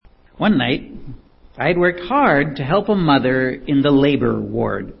One night, I'd worked hard to help a mother in the labor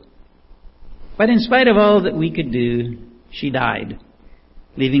ward. But in spite of all that we could do, she died,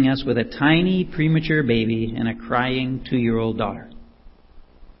 leaving us with a tiny premature baby and a crying 2-year-old daughter.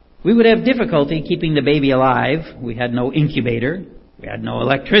 We would have difficulty keeping the baby alive. We had no incubator. We had no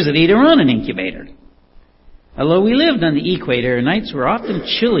electricity to run an incubator. Although we lived on the equator, nights were often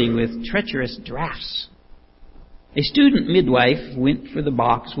chilly with treacherous drafts. A student midwife went for the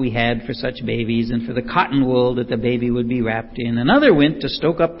box we had for such babies and for the cotton wool that the baby would be wrapped in. Another went to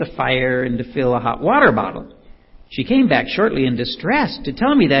stoke up the fire and to fill a hot water bottle. She came back shortly in distress to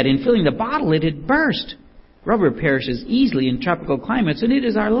tell me that in filling the bottle it had burst. Rubber perishes easily in tropical climates, and it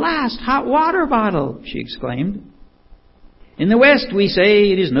is our last hot water bottle, she exclaimed. In the West, we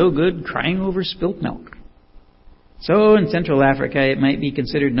say it is no good crying over spilt milk. So in Central Africa, it might be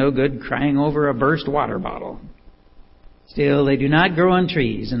considered no good crying over a burst water bottle. Still, they do not grow on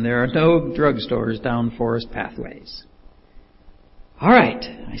trees, and there are no drugstores down forest pathways. All right,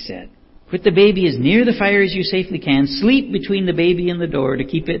 I said. Put the baby as near the fire as you safely can. Sleep between the baby and the door to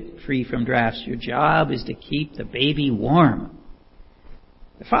keep it free from drafts. Your job is to keep the baby warm.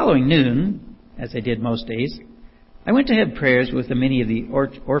 The following noon, as I did most days, I went to have prayers with many of the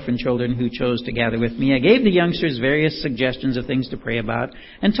orphan children who chose to gather with me. I gave the youngsters various suggestions of things to pray about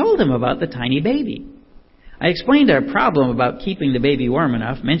and told them about the tiny baby. I explained our problem about keeping the baby warm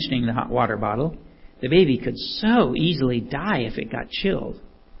enough, mentioning the hot water bottle. The baby could so easily die if it got chilled.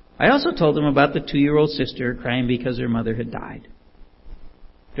 I also told them about the 2-year-old sister crying because her mother had died.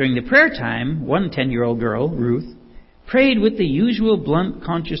 During the prayer time, one 10-year-old girl, Ruth, prayed with the usual blunt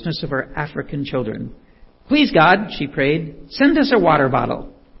consciousness of her African children. Please, God, she prayed, send us a water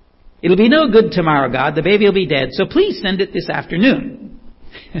bottle. It'll be no good tomorrow, God. The baby will be dead, so please send it this afternoon.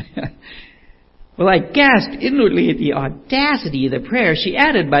 Well, I gasped inwardly at the audacity of the prayer. She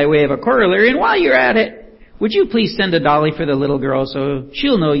added by way of a corollary, and while you're at it, would you please send a dolly for the little girl so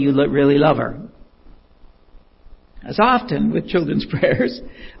she'll know you really love her? As often with children's prayers,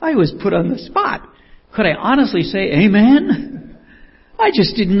 I was put on the spot. Could I honestly say amen? I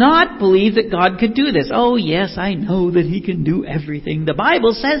just did not believe that God could do this. Oh, yes, I know that He can do everything. The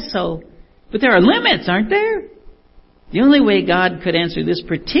Bible says so. But there are limits, aren't there? The only way God could answer this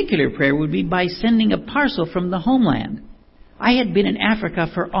particular prayer would be by sending a parcel from the homeland. I had been in Africa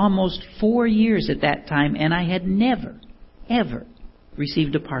for almost 4 years at that time, and I had never, ever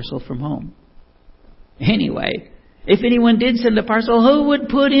received a parcel from home. Anyway, if anyone did send a parcel, who would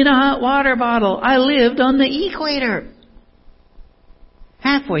put in a hot water bottle? I lived on the equator.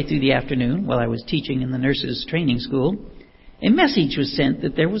 Halfway through the afternoon, while I was teaching in the nurses' training school, a message was sent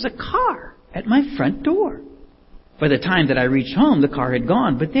that there was a car at my front door. By the time that I reached home, the car had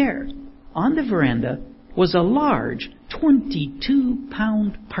gone, but there, on the veranda, was a large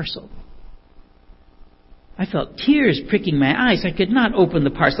 22-pound parcel. I felt tears pricking my eyes. I could not open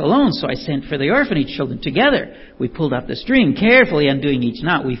the parcel alone, so I sent for the orphanage children together. We pulled out the string, carefully undoing each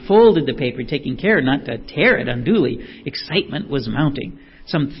knot. We folded the paper, taking care not to tear it unduly. Excitement was mounting.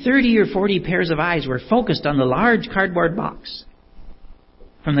 Some 30 or 40 pairs of eyes were focused on the large cardboard box.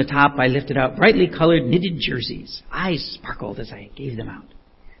 From the top, I lifted out brightly colored knitted jerseys. Eyes sparkled as I gave them out.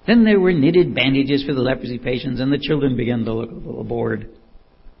 Then there were knitted bandages for the leprosy patients, and the children began to look a little bored.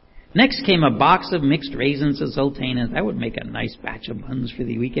 Next came a box of mixed raisins and sultanas. That would make a nice batch of buns for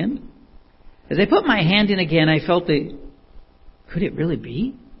the weekend. As I put my hand in again, I felt could it really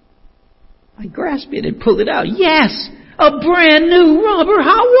be? I grasped it and pulled it out. Yes! A brand new rubber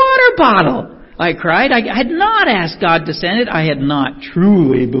hot water bottle! I cried. I had not asked God to send it. I had not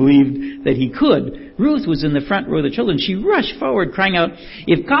truly believed that He could. Ruth was in the front row of the children. She rushed forward, crying out,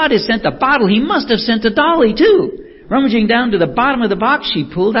 if God has sent a bottle, He must have sent a dolly too. Rummaging down to the bottom of the box,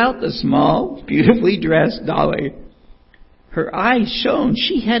 she pulled out the small, beautifully dressed dolly. Her eyes shone.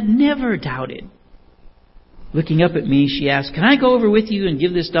 She had never doubted. Looking up at me, she asked, can I go over with you and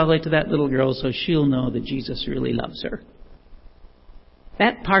give this dolly to that little girl so she'll know that Jesus really loves her?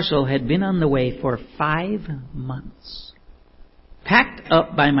 That parcel had been on the way for 5 months. Packed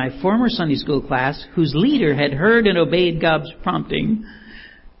up by my former Sunday school class, whose leader had heard and obeyed God's prompting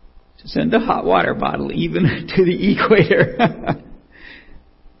to send a hot water bottle even to the equator.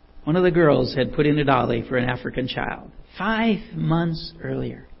 One of the girls had put in a dolly for an African child 5 months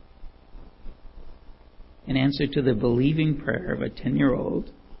earlier. In answer to the believing prayer of a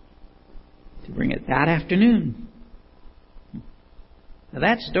 10-year-old to bring it that afternoon. Now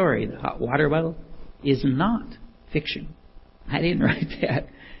that story, the hot water bottle, is not fiction. I didn't write that.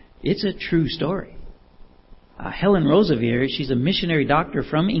 It's a true story. Helen Roosevelt, she's a missionary doctor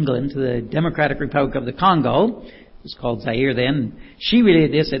from England to the Democratic Republic of the Congo, was called Zaire then. She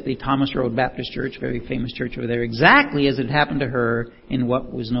related this at the Thomas Road Baptist Church, very famous church over there, exactly as it happened to her in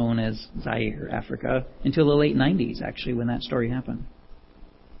what was known as Zaire, Africa, until the late 90s, actually, when that story happened.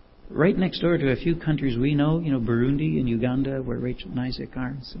 Right next door to a few countries we know, Burundi and Uganda, where Rachel and Isaac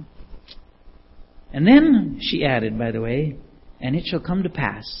are. So. And then she added, by the way, and it shall come to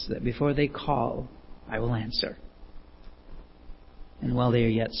pass that before they call, I will answer. And while they are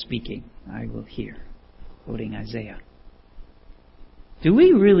yet speaking, I will hear. Quoting Isaiah. Do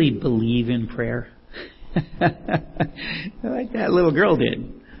we really believe in prayer? Like that little girl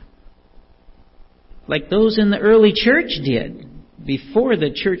did. Like those in the early church did. Before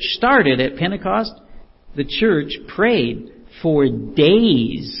the church started at Pentecost, the church prayed for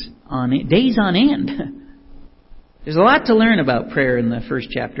days on end. There's a lot to learn about prayer in the first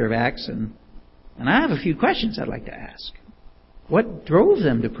chapter of Acts, and I have a few questions I'd like to ask. What drove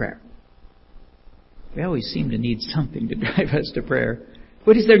them to prayer? We always seem to need something to drive us to prayer.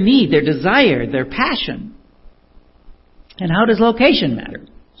 What is their need, their desire, their passion? And how does location matter?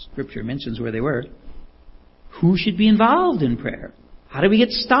 Scripture mentions where they were. Who should be involved in prayer? How do we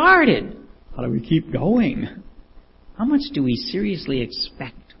get started? How do we keep going? How much do we seriously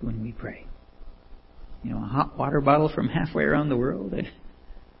expect when we pray? A hot water bottle from halfway around the world?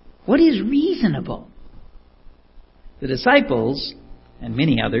 What is reasonable? The disciples, and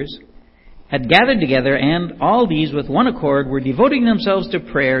many others, had gathered together, and all these with one accord were devoting themselves to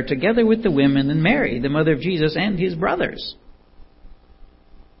prayer together with the women and Mary, the mother of Jesus, and his brothers.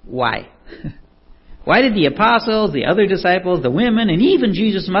 Why? Why did the apostles, the other disciples, the women, and even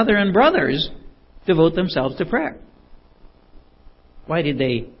Jesus' mother and brothers devote themselves to prayer? Why did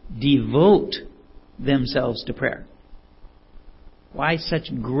they devote themselves to prayer? Why such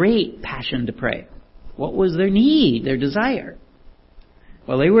great passion to pray? What was their need, their desire?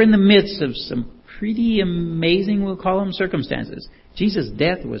 Well, they were in the midst of some pretty amazing, we'll call them, circumstances. Jesus'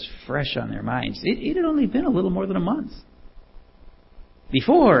 death was fresh on their minds. It had only been a little more than a month.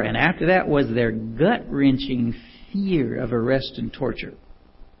 Before and after that was their gut-wrenching fear of arrest and torture.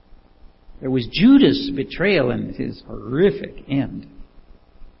 There was Judas' betrayal and his horrific end.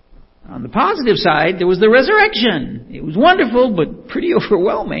 On the positive side, there was the resurrection. It was wonderful, but pretty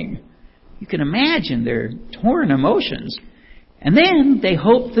overwhelming. You can imagine their torn emotions. And then they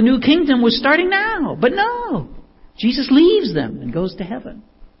hoped the new kingdom was starting now. But no, Jesus leaves them and goes to heaven.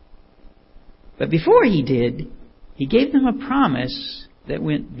 But before he did, he gave them a promise that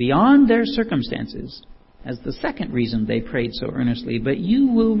went beyond their circumstances as the second reason they prayed so earnestly. But you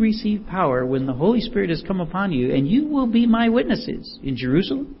will receive power when the Holy Spirit has come upon you, and you will be my witnesses in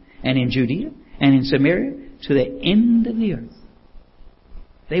Jerusalem and in Judea and in Samaria to the end of the earth.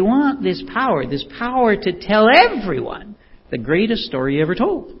 They want this power to tell everyone the greatest story ever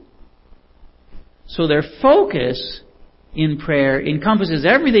told. So their focus in prayer encompasses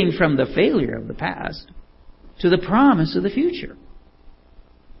everything from the failure of the past to the promise of the future.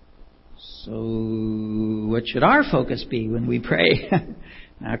 So what should our focus be when we pray?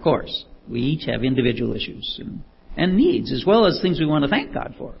 Now, of course, we each have individual issues and needs, as well as things we want to thank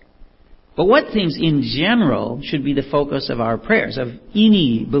God for. But what things in general should be the focus of our prayers, of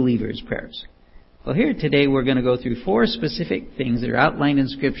any believer's prayers? Well, here today we're going to go through 4 specific things that are outlined in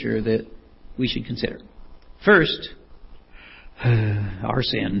Scripture that we should consider. First, our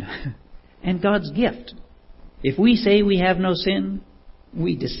sin and God's gift. If we say we have no sin,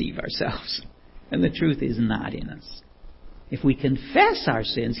 we deceive ourselves, and the truth is not in us. If we confess our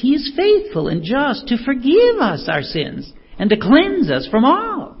sins, He is faithful and just to forgive us our sins and to cleanse us from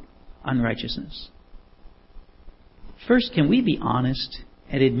all unrighteousness. First, can we be honest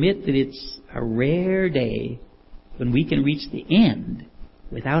and admit that it's a rare day when we can reach the end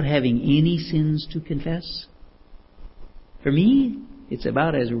without having any sins to confess? For me, it's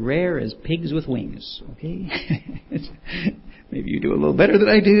about as rare as pigs with wings, okay? Maybe you do a little better than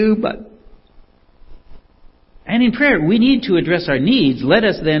I do, but... And in prayer, we need to address our needs. Let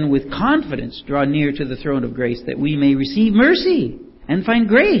us then with confidence draw near to the throne of grace that we may receive mercy and find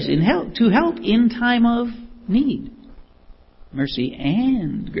grace to help in time of need. Mercy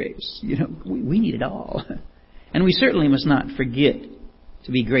and grace. We need it all. And we certainly must not forget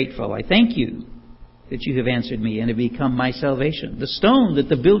to be grateful. I thank you that you have answered me and have become my salvation. The stone that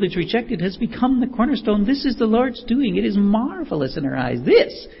the builders rejected has become the cornerstone. This is the Lord's doing. It is marvelous in our eyes.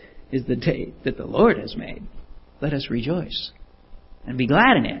 This is the day that the Lord has made. Let us rejoice and be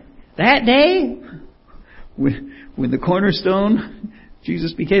glad in it. That day, when the cornerstone,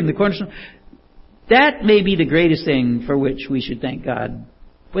 Jesus became the cornerstone, that may be the greatest thing for which we should thank God.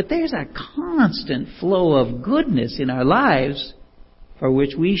 But there's a constant flow of goodness in our lives for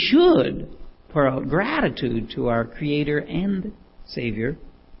which we should pour out gratitude to our Creator and Savior.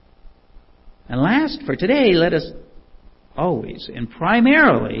 And last, for today, let us always and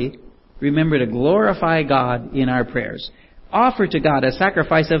primarily remember to glorify God in our prayers. Offer to God a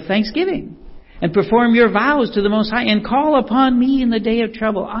sacrifice of thanksgiving, and perform your vows to the Most High, and call upon me in the day of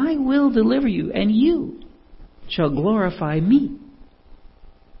trouble. I will deliver you, and you shall glorify me.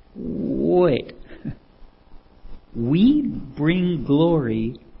 Wait. We bring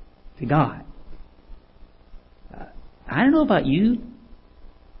glory to God. I don't know about you.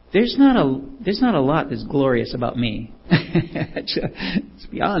 There's not a lot that's glorious about me. Let's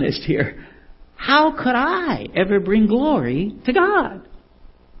be honest here. How could I ever bring glory to God?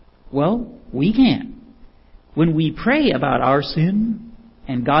 Well, we can. When we pray about our sin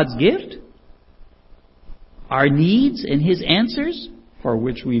and God's gift, our needs and His answers, for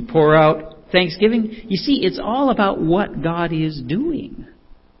which we pour out thanksgiving, you see, it's all about what God is doing,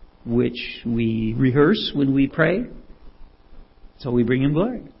 which we rehearse when we pray, so we bring Him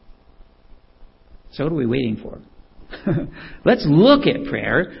glory. So what are we waiting for? Let's look at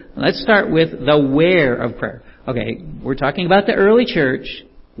prayer. Let's start with the where of prayer. Okay, we're talking about the early church.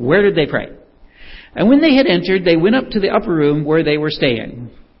 Where did they pray? And when they had entered, they went up to the upper room where they were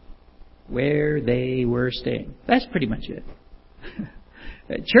staying. Where they were staying. That's pretty much it.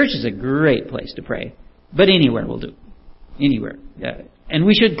 Church is a great place to pray, but anywhere will do. Anywhere. And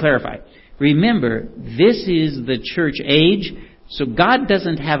we should clarify. Remember, this is the church age, so God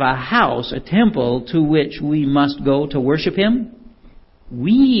doesn't have a house, a temple, to which we must go to worship Him.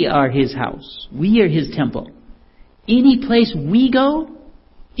 We are His house. We are His temple. Any place we go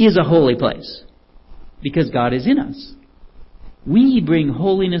is a holy place, because God is in us. We bring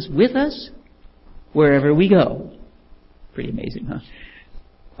holiness with us wherever we go. Pretty amazing, huh?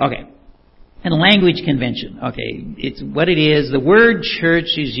 Okay. And language convention. Okay, it's what it is. The word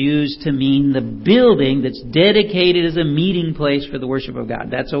church is used to mean the building that's dedicated as a meeting place for the worship of God.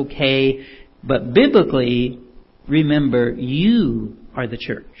 That's okay. But biblically, remember, you are the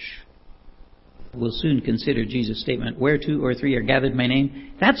church. We'll soon consider Jesus' statement, where two or three are gathered in my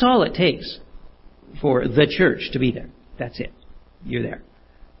name. That's all it takes for the church to be there. That's it. You're there.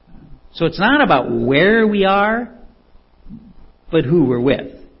 So it's not about where we are, but who we're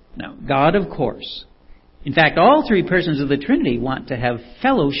with. Now, God, of course. In fact, all three persons of the Trinity want to have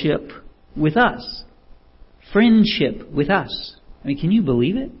fellowship with us. Friendship with us. I mean, can you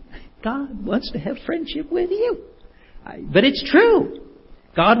believe it? God wants to have friendship with you. But it's true.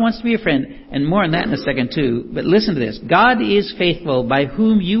 God wants to be a friend. And more on that in a second too. But listen to this. God is faithful, by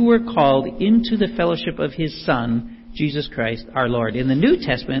whom you were called into the fellowship of His Son, Jesus Christ our Lord. In the New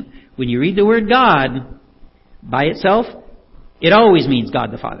Testament, when you read the word God by itself, it always means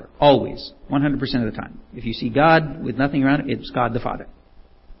God the Father. Always. 100% of the time. If you see God with nothing around it, it's God the Father.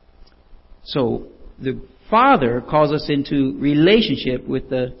 So, the Father calls us into relationship with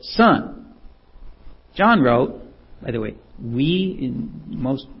the Son. John wrote, by the way, in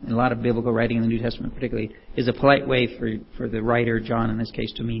a lot of biblical writing in the New Testament particularly, is a polite way for the writer, John in this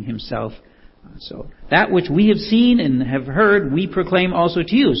case, to mean himself. So, that which we have seen and have heard, we proclaim also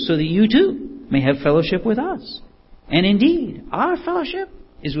to you, so that you too may have fellowship with us. And indeed, our fellowship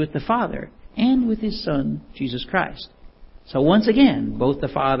is with the Father and with His Son, Jesus Christ. So once again, both the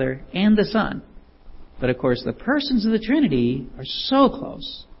Father and the Son. But of course, the persons of the Trinity are so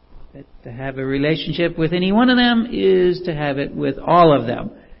close that to have a relationship with any one of them is to have it with all of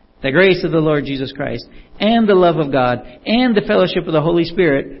them. The grace of the Lord Jesus Christ and the love of God and the fellowship of the Holy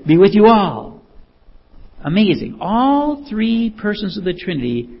Spirit be with you all. Amazing. All three persons of the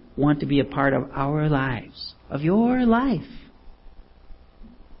Trinity want to be a part of our lives. Of your life.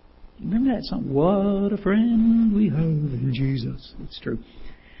 Remember that song? What a friend we have in Jesus. It's true.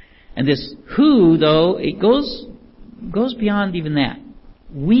 And this who, though, it goes beyond even that.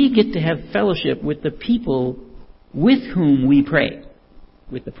 We get to have fellowship with the people with whom we pray.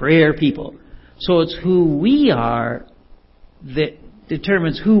 With the prayer people. So it's who we are that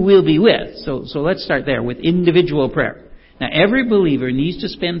determines who we'll be with. So let's start there with individual prayer. Now, every believer needs to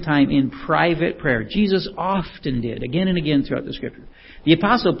spend time in private prayer. Jesus often did, again and again throughout the Scripture. The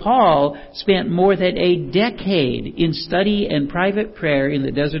Apostle Paul spent more than a decade in study and private prayer in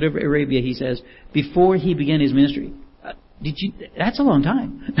the desert of Arabia, he says, before he began his ministry. That's a long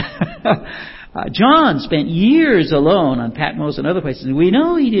time. John spent years alone on Patmos and other places. We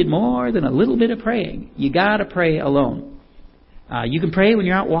know he did more than a little bit of praying. You got to pray alone. You can pray when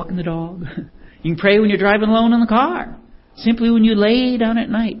you're out walking the dog. You can pray when you're driving alone in the car. Simply when you lay down at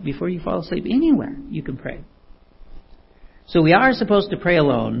night before you fall asleep. Anywhere you can pray. So we are supposed to pray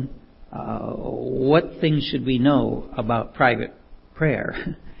alone. What things should we know about private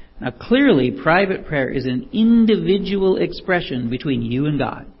prayer? Now, clearly, private prayer is an individual expression between you and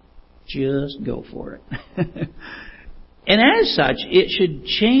God. Just go for it. And as such, it should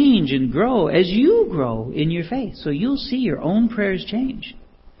change and grow as you grow in your faith. So you'll see your own prayers change.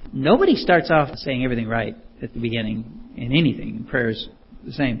 Nobody starts off saying everything right at the beginning in anything. Prayer's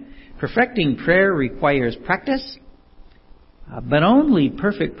the same. Perfecting prayer requires practice, but only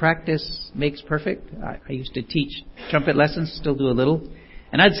perfect practice makes perfect. I used to teach trumpet lessons, still do a little.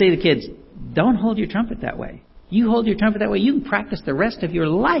 And I'd say to the kids, don't hold your trumpet that way. You hold your trumpet that way, you can practice the rest of your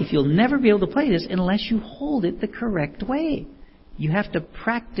life. You'll never be able to play this unless you hold it the correct way. You have to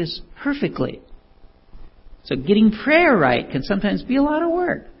practice perfectly. So getting prayer right can sometimes be a lot of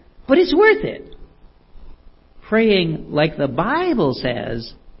work, but it's worth it. Praying like the Bible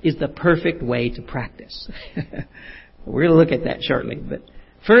says is the perfect way to practice. We're going to look at that shortly. But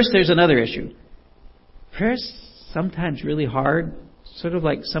first, there's another issue. Prayer's sometimes really hard, sort of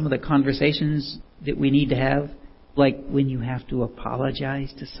like some of the conversations that we need to have. Like when you have to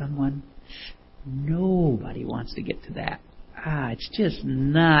apologize to someone. Nobody wants to get to that. It's just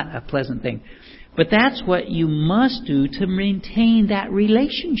not a pleasant thing. But that's what you must do to maintain that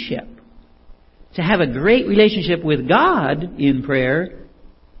relationship. To have a great relationship with God in prayer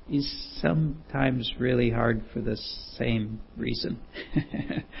is sometimes really hard for the same reason.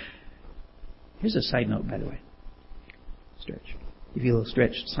 Here's a side note, by the way. Stretch. Give you a little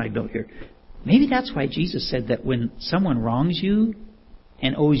stretch side note here. Maybe that's why Jesus said that when someone wrongs you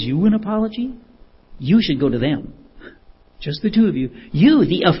and owes you an apology, you should go to them. Just the two of you. You,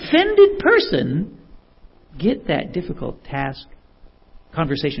 the offended person, get that difficult task,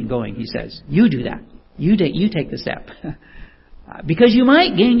 conversation going, he says. You do that. You take the step. Because you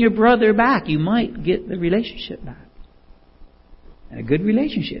might gain your brother back. You might get the relationship back. And a good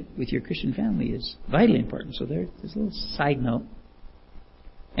relationship with your Christian family is vitally important. So there's a little side note.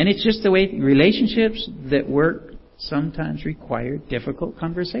 And it's just the way relationships that work sometimes require difficult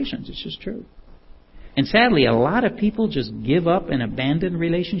conversations. It's just true. And sadly, a lot of people just give up and abandon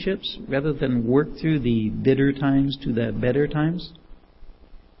relationships rather than work through the bitter times to the better times.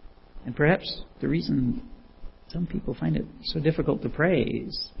 And perhaps the reason some people find it so difficult to pray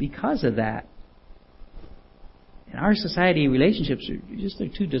is because of that. In our society, relationships they're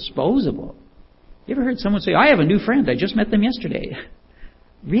too disposable. You ever heard someone say, I have a new friend, I just met them yesterday?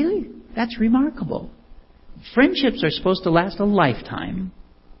 Really? That's remarkable. Friendships are supposed to last a lifetime.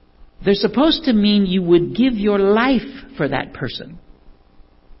 They're supposed to mean you would give your life for that person.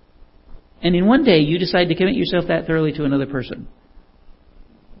 And in one day, you decide to commit yourself that thoroughly to another person.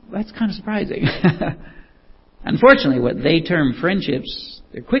 That's kind of surprising. Unfortunately, what they term friendships,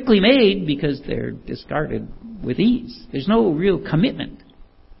 they're quickly made because they're discarded with ease. There's no real commitment.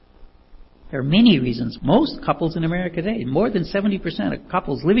 There are many reasons. Most couples in America today, more than 70% of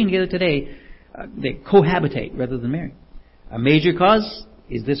couples living together today, they cohabitate rather than marry. A major cause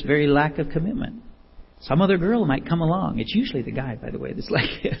is this very lack of commitment. Some other girl might come along. It's usually the guy, by the way, that's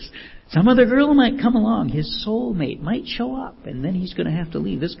like this. Some other girl might come along. His soulmate might show up, and then he's going to have to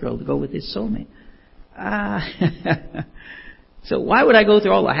leave this girl to go with his soulmate. So why would I go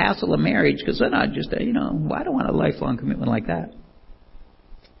through all the hassle of marriage? Because then I just, I don't want a lifelong commitment like that.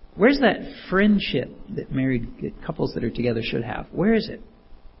 Where's that friendship that married couples that are together should have? Where is it?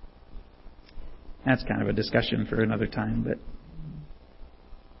 That's kind of a discussion for another time, but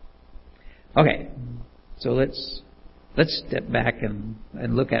okay. So let's step back and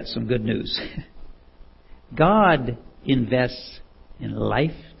look at some good news. God invests in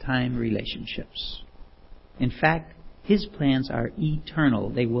lifetime relationships. In fact, His plans are eternal.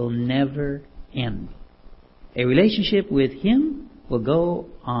 They will never end. A relationship with Him will go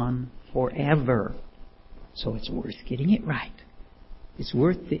on forever. So it's worth getting it right. It's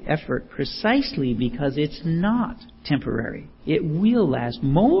worth the effort precisely because it's not temporary. It will last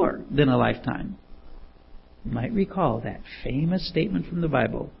more than a lifetime. You might recall that famous statement from the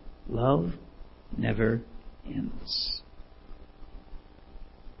Bible, love never ends.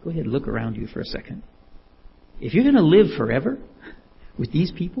 Go ahead and look around you for a second. If you're going to live forever with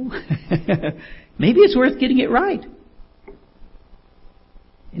these people, maybe it's worth getting it right.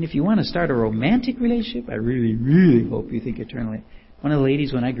 And if you want to start a romantic relationship, I really, really hope you think eternally. One of the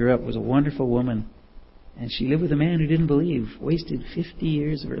ladies when I grew up was a wonderful woman. And she lived with a man who didn't believe. Wasted 50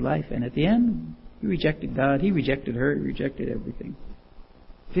 years of her life. And at the end, he rejected God. He rejected her. He rejected everything.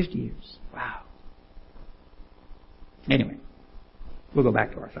 50 years. Wow. Anyway, we'll go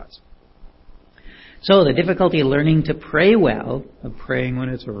back to our thoughts. So the difficulty of learning to pray well, of praying when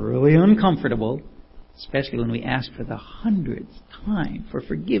it's really uncomfortable, especially when we ask for the 100th time for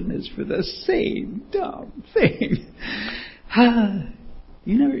forgiveness for the same dumb thing.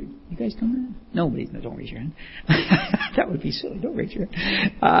 You guys come there? Nobody. No, don't raise your hand. That would be silly. Don't raise your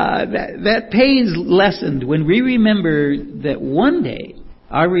hand. That pain's lessened when we remember that one day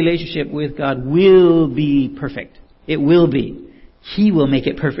our relationship with God will be perfect. It will be. He will make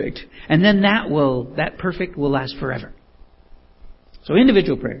it perfect. And then that perfect will last forever. So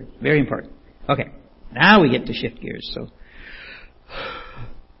individual prayer, very important. Okay, now we get to shift gears. So,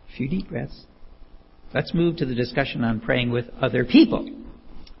 a few deep breaths. Let's move to the discussion on praying with other people,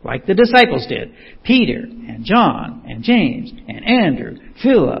 like the disciples did. Peter and John and James and Andrew,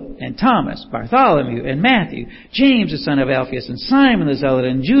 Philip and Thomas, Bartholomew and Matthew, James the son of Alphaeus and Simon the Zealot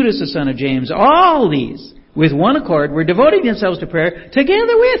and Judas the son of James. All these, with one accord, were devoting themselves to prayer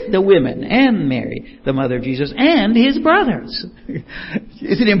together with the women and Mary, the mother of Jesus, and his brothers.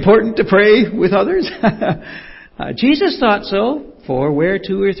 Is it important to pray with others? Jesus thought so. For where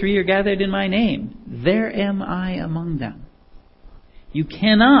 2 or 3 are gathered in my name, there am I among them. You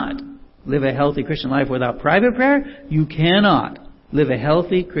cannot live a healthy Christian life without private prayer. You cannot live a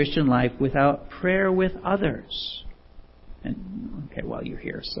healthy Christian life without prayer with others. And, okay, well, you're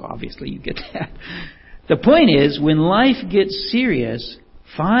here, so obviously you get that. The point is, when life gets serious,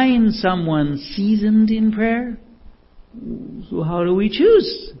 find someone seasoned in prayer. So how do we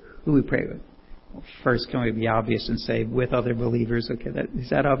choose who we pray with? Well, first, can we be obvious and say with other believers? Okay, is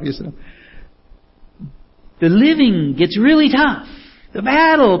that obvious enough? The living gets really tough. The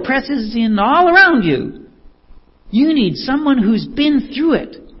battle presses in all around you. You need someone who's been through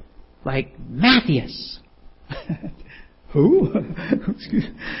it, like Matthias. Who?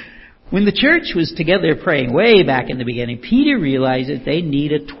 When the church was together praying way back in the beginning, Peter realized that they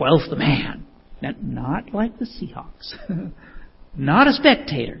need a 12th man. Not like the Seahawks. Not a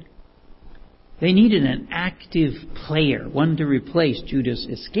spectator. They needed an active player, one to replace Judas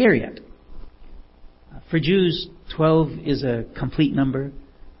Iscariot. For Jews, 12 is a complete number,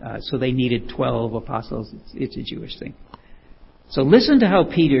 so they needed 12 apostles. It's a Jewish thing. So listen to how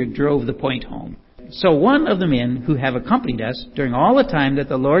Peter drove the point home. So one of the men who have accompanied us during all the time that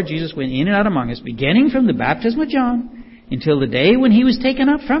the Lord Jesus went in and out among us, beginning from the baptism of John until the day when he was taken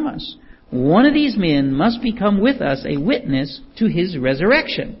up from us, one of these men must become with us a witness to his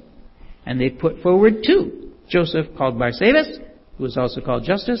resurrection. And they put forward 2, Joseph called Barsabas, who was also called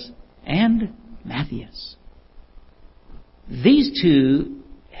Justus, and Matthias. These 2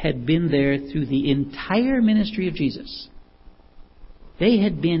 had been there through the entire ministry of Jesus. They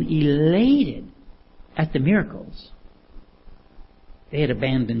had been elated at the miracles. They had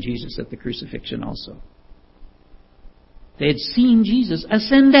abandoned Jesus at the crucifixion also. They had seen Jesus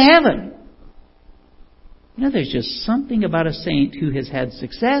ascend to heaven. You know, there's just something about a saint who has had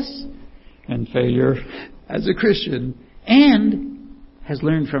success and failure as a Christian and has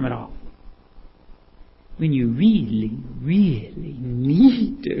learned from it all. When you really, really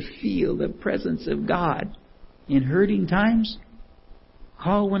need to feel the presence of God in hurting times,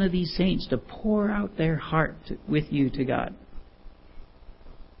 call one of these saints to pour out their heart with you to God.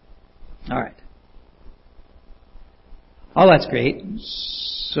 All right. All that's great.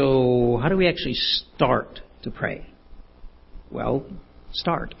 So how do we actually start to pray? Well,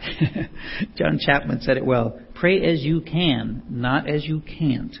 start. John Chapman said it well. Pray as you can, not as you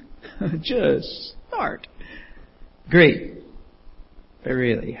can't. Just start. Great. But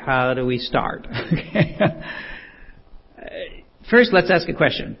really, how do we start? First, let's ask a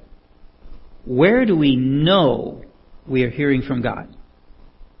question. Where do we know we are hearing from God?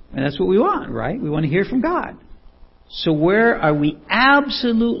 And that's what we want, right? We want to hear from God. So where are we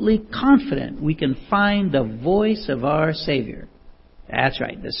absolutely confident we can find the voice of our Savior? That's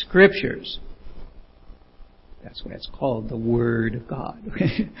right, the Scriptures. That's what it's called, the Word of God.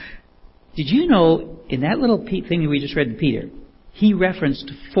 Did you know, in that little thing that we just read to Peter, he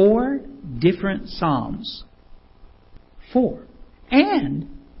referenced 4 different Psalms. 4. And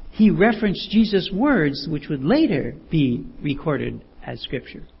he referenced Jesus' words, which would later be recorded as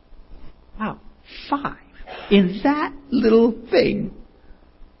Scripture. Wow, 5. In that little thing.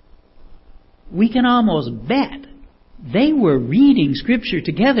 We can almost bet they were reading Scripture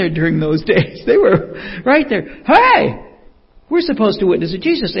together during those days. They were right there. Hey! We're supposed to witness to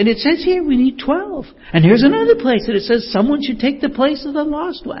Jesus. And it says here we need 12. And here's another place that it says someone should take the place of the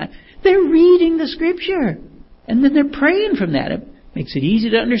lost one. They're reading the Scripture. And then they're praying from that. It makes it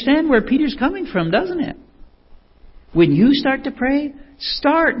easy to understand where Peter's coming from, doesn't it? When you start to pray,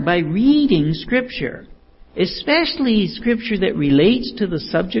 start by reading Scripture. Especially Scripture that relates to the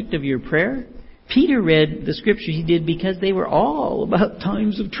subject of your prayer. Peter read the Scripture he did because they were all about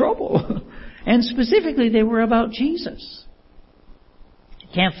times of trouble. And specifically, they were about Jesus.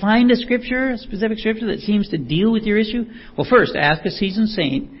 Can't find a specific scripture that seems to deal with your issue? Well, first, ask a seasoned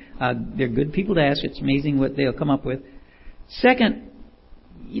saint. They're good people to ask. It's amazing what they'll come up with. Second,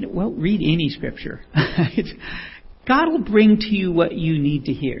 read any scripture. God will bring to you what you need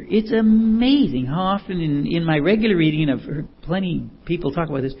to hear. It's amazing how often in my regular reading, and I've heard plenty of people talk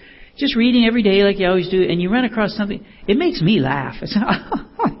about this, just reading every day like you always do, and you run across something, it makes me laugh. It's,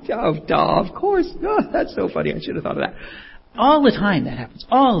 of course. Oh, that's so funny. I should have thought of that. All the time that happens.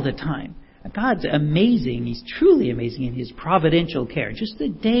 All the time. God's amazing. He's truly amazing in His providential care. Just the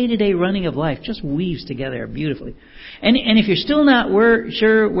day-to-day running of life just weaves together beautifully. And if you're still not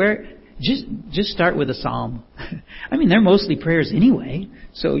sure where, just start with a psalm. I mean, they're mostly prayers anyway,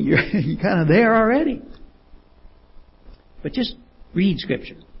 so you're kind of there already. But just read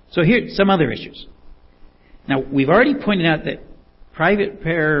Scripture. So here some other issues. Now, we've already pointed out that private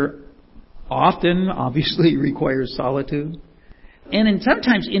prayer often, obviously, requires solitude. And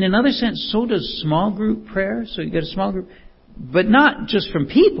sometimes, in another sense, so does small group prayer. So you get a small group, but not just from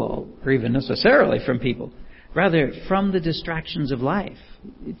people, or even necessarily from people. Rather, from the distractions of life.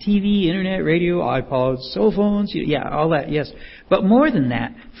 TV, internet, radio, iPods, cell phones, all that, yes. But more than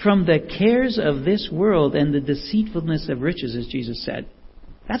that, from the cares of this world and the deceitfulness of riches, as Jesus said.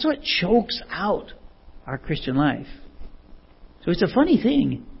 That's what chokes out our Christian life. So it's a funny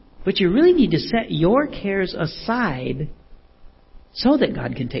thing, but you really need to set your cares aside so that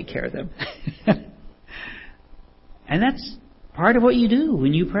God can take care of them. And that's part of what you do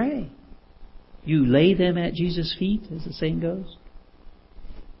when you pray. You lay them at Jesus' feet, as the saying goes.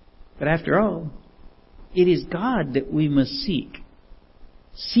 But after all, it is God that we must seek.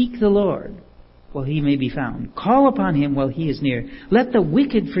 Seek the Lord while He may be found. Call upon Him while He is near. Let the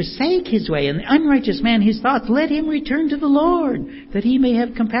wicked forsake his way, and the unrighteous man his thoughts. Let him return to the Lord, that He may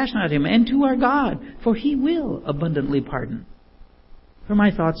have compassion on him, and to our God, for He will abundantly pardon. For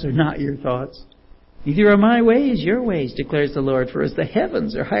my thoughts are not your thoughts, neither are my ways your ways, declares the Lord. For as the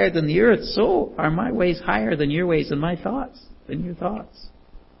heavens are higher than the earth, so are my ways higher than your ways, and my thoughts than your thoughts.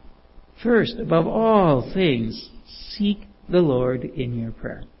 First, above all things, seek the Lord in your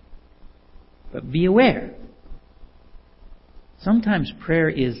prayer. But be aware, sometimes prayer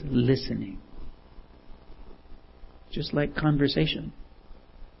is listening, just like conversation.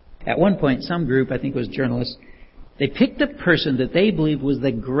 At one point, some group, I think it was journalists, they picked a person that they believed was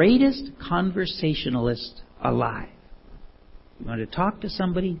the greatest conversationalist alive. You want to talk to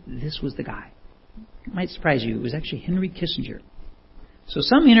somebody? This was the guy. It might surprise you. It was actually Henry Kissinger. So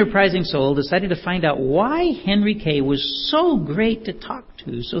some enterprising soul decided to find out why Henry K. was so great to talk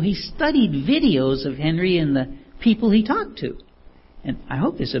to. So he studied videos of Henry and the people he talked to. And I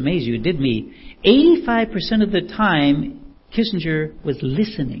hope this amazed you. It did me. 85% of the time, Kissinger was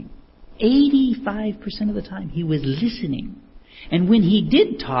listening. 85% of the time, he was listening. And when he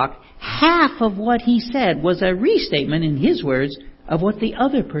did talk, half of what he said was a restatement, in his words, of what the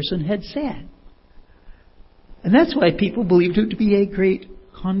other person had said. And that's why people believed him to be a great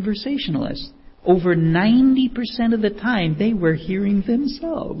conversationalist. Over 90% of the time, they were hearing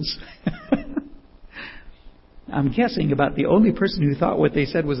themselves. I'm guessing about the only person who thought what they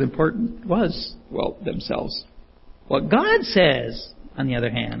said was important was, themselves. What God says, on the other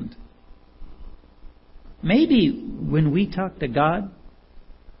hand, maybe when we talk to God,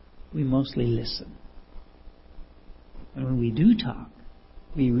 we mostly listen. And when we do talk,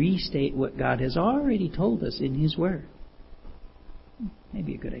 we restate what God has already told us in His Word.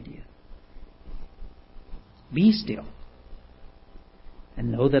 Maybe a good idea. Be still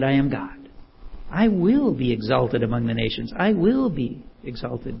and know that I am God. I will be exalted among the nations. I will be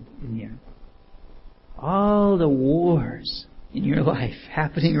exalted in the earth. All the wars in your life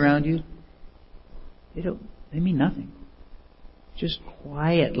happening around you, they mean nothing. Just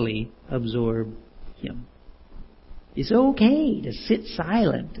quietly absorb Him. It's okay to sit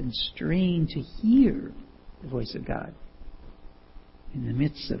silent and strain to hear the voice of God in the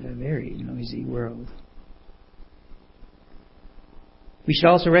midst of a very noisy world. We should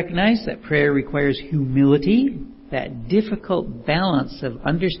also recognize that prayer requires humility, that difficult balance of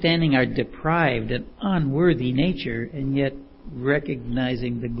understanding our deprived and unworthy nature, and yet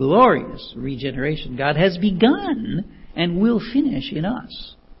recognizing the glorious regeneration God has begun and will finish in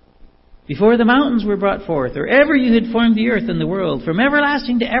us. Before the mountains were brought forth, or ever you had formed the earth and the world, from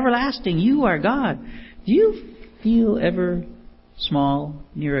everlasting to everlasting, you are God. Do you feel ever small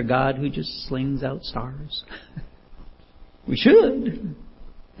near a God who just slings out stars? We should.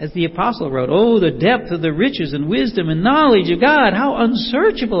 As the apostle wrote, "Oh, the depth of the riches and wisdom and knowledge of God! How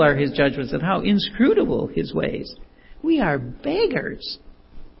unsearchable are His judgments and how inscrutable His ways." We are beggars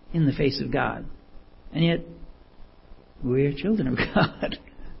in the face of God. And yet, We're children of God.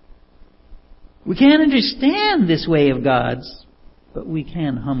 We can't understand this way of God's, but we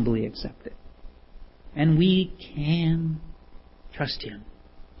can humbly accept it. And we can trust Him.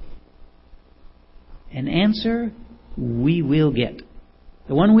 An answer we will get.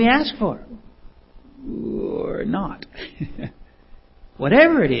 The one we ask for. Or not.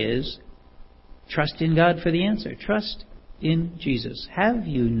 Whatever it is, trust in God for the answer. Trust in Jesus. Have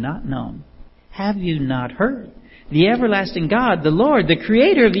you not known? Have you not heard? The everlasting God, the Lord, the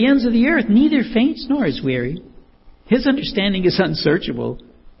Creator of the ends of the earth, neither faints nor is weary. His understanding is unsearchable.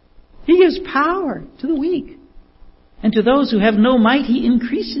 He gives power to the weak. And to those who have no might, He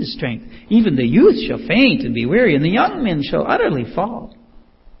increases strength. Even the youth shall faint and be weary, and the young men shall utterly fall.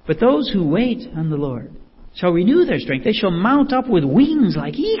 But those who wait on the Lord shall renew their strength. They shall mount up with wings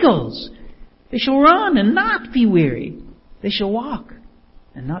like eagles. They shall run and not be weary. They shall walk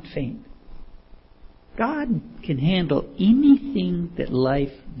and not faint. God can handle anything that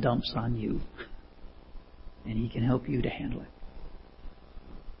life dumps on you. And He can help you to handle it.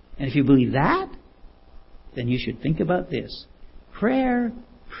 And if you believe that, then you should think about this. Prayer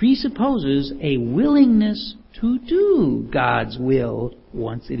presupposes a willingness to do God's will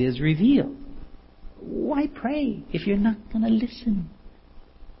once it is revealed. Why pray if you're not going to listen?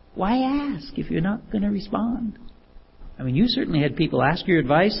 Why ask if you're not going to respond? I mean, you certainly had people ask your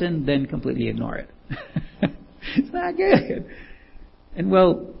advice and then completely ignore it. It's not good. And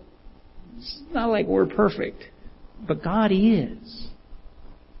well, it's not like we're perfect, but God is.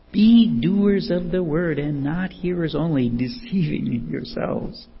 Be doers of the word and not hearers only, deceiving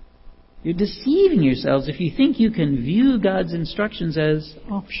yourselves. You're deceiving yourselves if you think you can view God's instructions as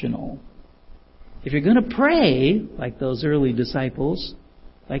optional. If you're going to pray, like those early disciples,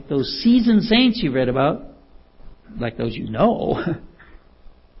 like those seasoned saints you read about, like those you know,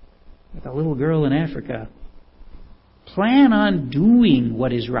 like a little girl in Africa, plan on doing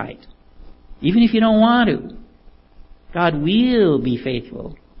what is right, even if you don't want to. God will be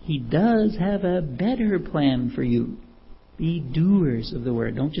faithful. He does have a better plan for you. Be doers of the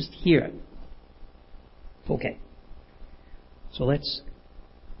word. Don't just hear it. Okay. So let's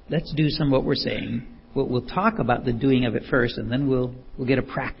do some of what we're saying. We'll talk about the doing of it first, and then we'll get a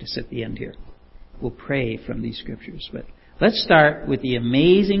practice at the end here. We'll pray from these scriptures. But let's start with the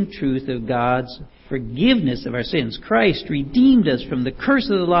amazing truth of God's forgiveness of our sins. Christ redeemed us from the curse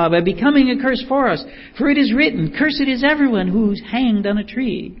of the law by becoming a curse for us. For it is written, "Cursed is everyone who's hanged on a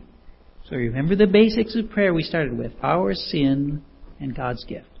tree." So remember the basics of prayer we started with. Our sin and God's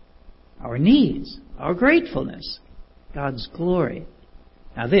gift. Our needs, our gratefulness, God's glory.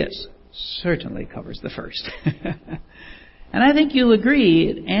 Now this certainly covers the first. And I think you'll agree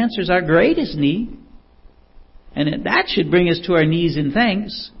it answers our greatest need. And that should bring us to our knees in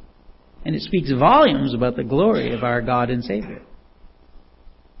thanks. And it speaks volumes about the glory of our God and Savior.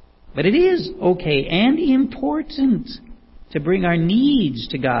 But it is okay and important to bring our needs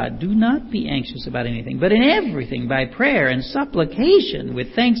to God. Do not be anxious about anything, but in everything, by prayer and supplication,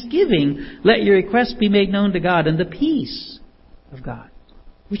 with thanksgiving, let your requests be made known to God, and the peace of God,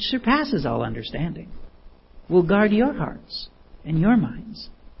 which surpasses all understanding, will guard your hearts and your minds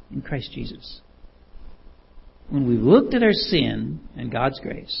in Christ Jesus. When we've looked at our sin and God's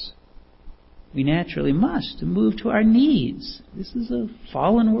grace, we naturally must move to our needs. This is a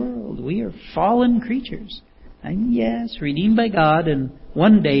fallen world. We are fallen creatures. And yes, redeemed by God and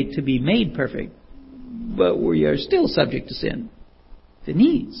one day to be made perfect. But we are still subject to sin, to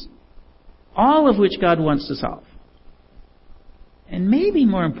needs, all of which God wants to solve. And maybe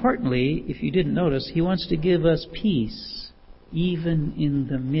more importantly, if you didn't notice, He wants to give us peace even in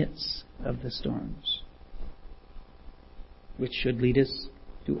the midst of the storms, which should lead us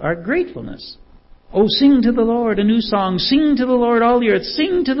to our gratefulness. Oh, sing to the Lord a new song. Sing to the Lord all the earth.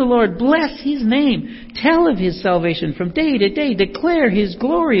 Sing to the Lord. Bless His name. Tell of His salvation from day to day. Declare His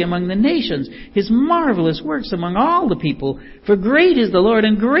glory among the nations, His marvelous works among all the people. For great is the Lord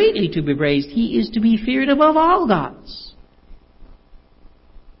and greatly to be praised. He is to be feared above all gods.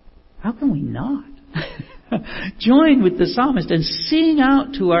 How can we not join with the psalmist and sing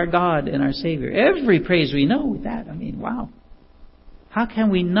out to our God and our Savior every praise we know with that? I mean, wow. How can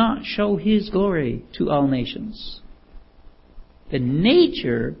we not show His glory to all nations? The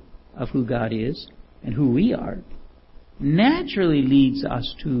nature of who God is and who we are naturally leads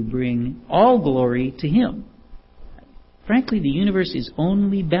us to bring all glory to Him. Frankly, the universe is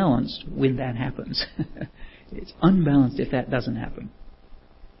only balanced when that happens. It's unbalanced if that doesn't happen.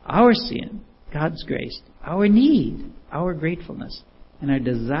 Our sin, God's grace, our need, our gratefulness, and our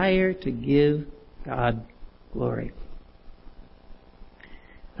desire to give God glory.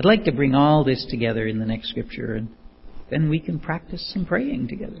 I'd like to bring all this together in the next scripture, and then we can practice some praying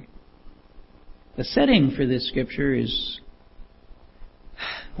together. The setting for this scripture is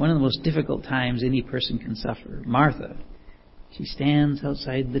one of the most difficult times any person can suffer. Martha, she stands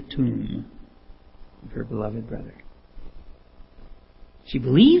outside the tomb of her beloved brother. She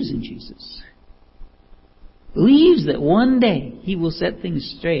believes in Jesus. Believes that one day He will set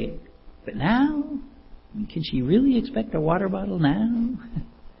things straight. But now, can she really expect a water bottle now?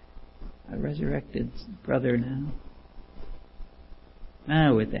 A resurrected brother now?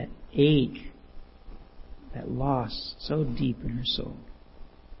 Now with that ache, that loss so deep in her soul.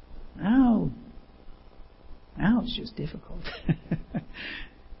 Now it's just difficult.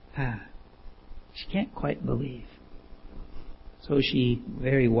 She can't quite believe. So she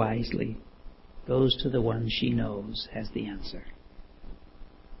very wisely goes to the one she knows has the answer.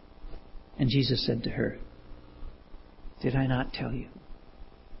 And Jesus said to her, "Did I not tell you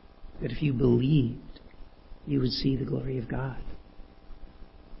that if you believed, you would see the glory of God?"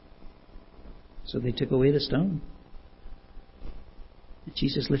 So they took away the stone. And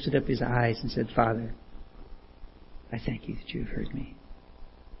Jesus lifted up His eyes and said, "Father, I thank you that you have heard me.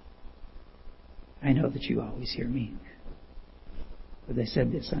 I know that you always hear me. But I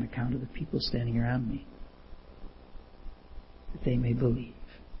said this on account of the people standing around me, that they may believe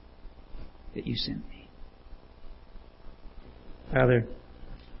that you sent me." Father,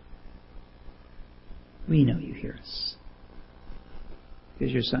 we know you hear us,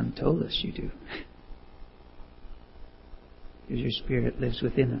 because your Son told us you do. Because your Spirit lives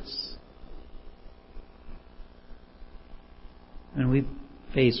within us. And we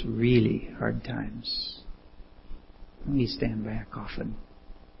face really hard times. And we stand back often.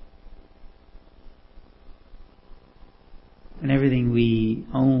 And everything we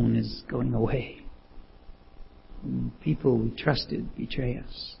own is going away. And people we trusted betray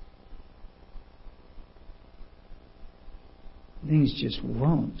us. Things just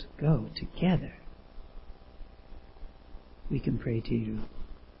won't go together. We can pray to you.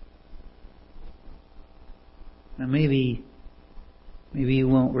 Now maybe you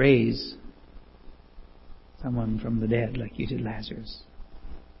won't raise someone from the dead like you did Lazarus.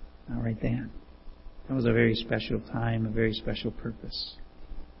 Not right then. That was a very special time, a very special purpose.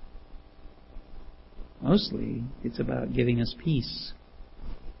 Mostly, it's about giving us peace.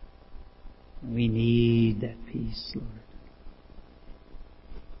 And we need that peace, Lord.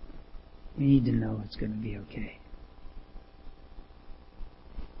 We need to know it's going to be okay.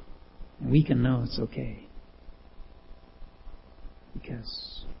 And we can know it's okay.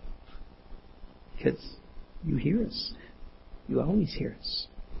 Because you hear us. You always hear us.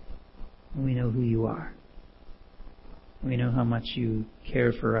 And we know who you are. We know how much you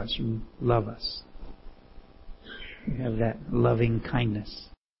care for us. You love us. You have that loving kindness.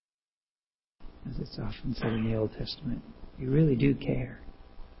 As it's often said in the Old Testament. You really do care.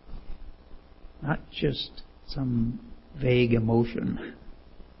 Not just some vague emotion.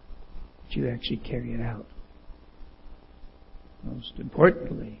 But you actually carry it out. Most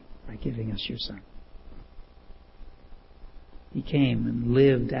importantly, by giving us your Son. He came and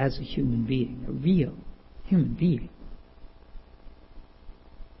lived as a human being, a real human being.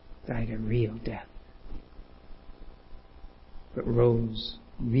 Died a real death. But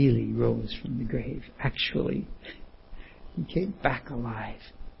really rose from the grave. Actually, He came back alive.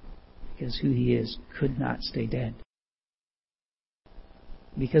 Because who He is could not stay dead.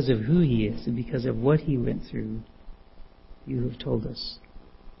 Because of who He is and because of what He went through, you have told us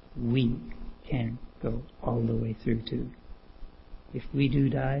we can go all the way through too. If we do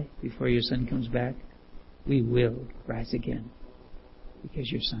die before your Son comes back, we will rise again.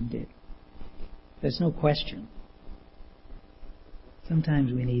 Because your Son did. There's no question.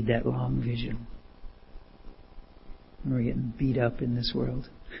 Sometimes we need that long vision. When we're getting beat up in this world.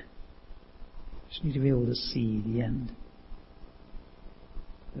 Just need to be able to see the end.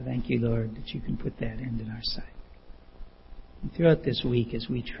 So thank you, Lord, that you can put that end in our sight. And throughout this week, as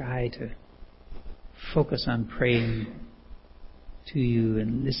we try to focus on praying to you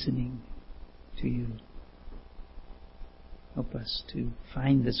and listening to you, help us to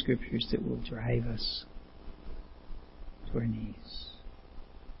find the scriptures that will drive us to our knees.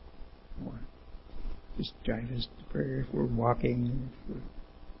 Or just drive us to prayer if we're walking, if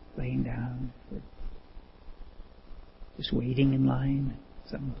we're laying down, if we're just waiting in line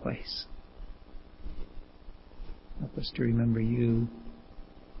someplace. Help us to remember you,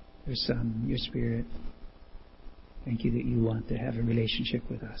 your Son, your Spirit. Thank you that you want to have a relationship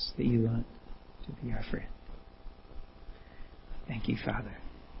with us, that you want to be our friend. Thank you, Father,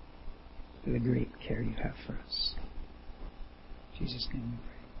 for the great care you have for us. In Jesus' name we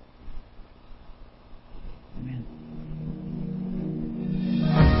pray. Amen.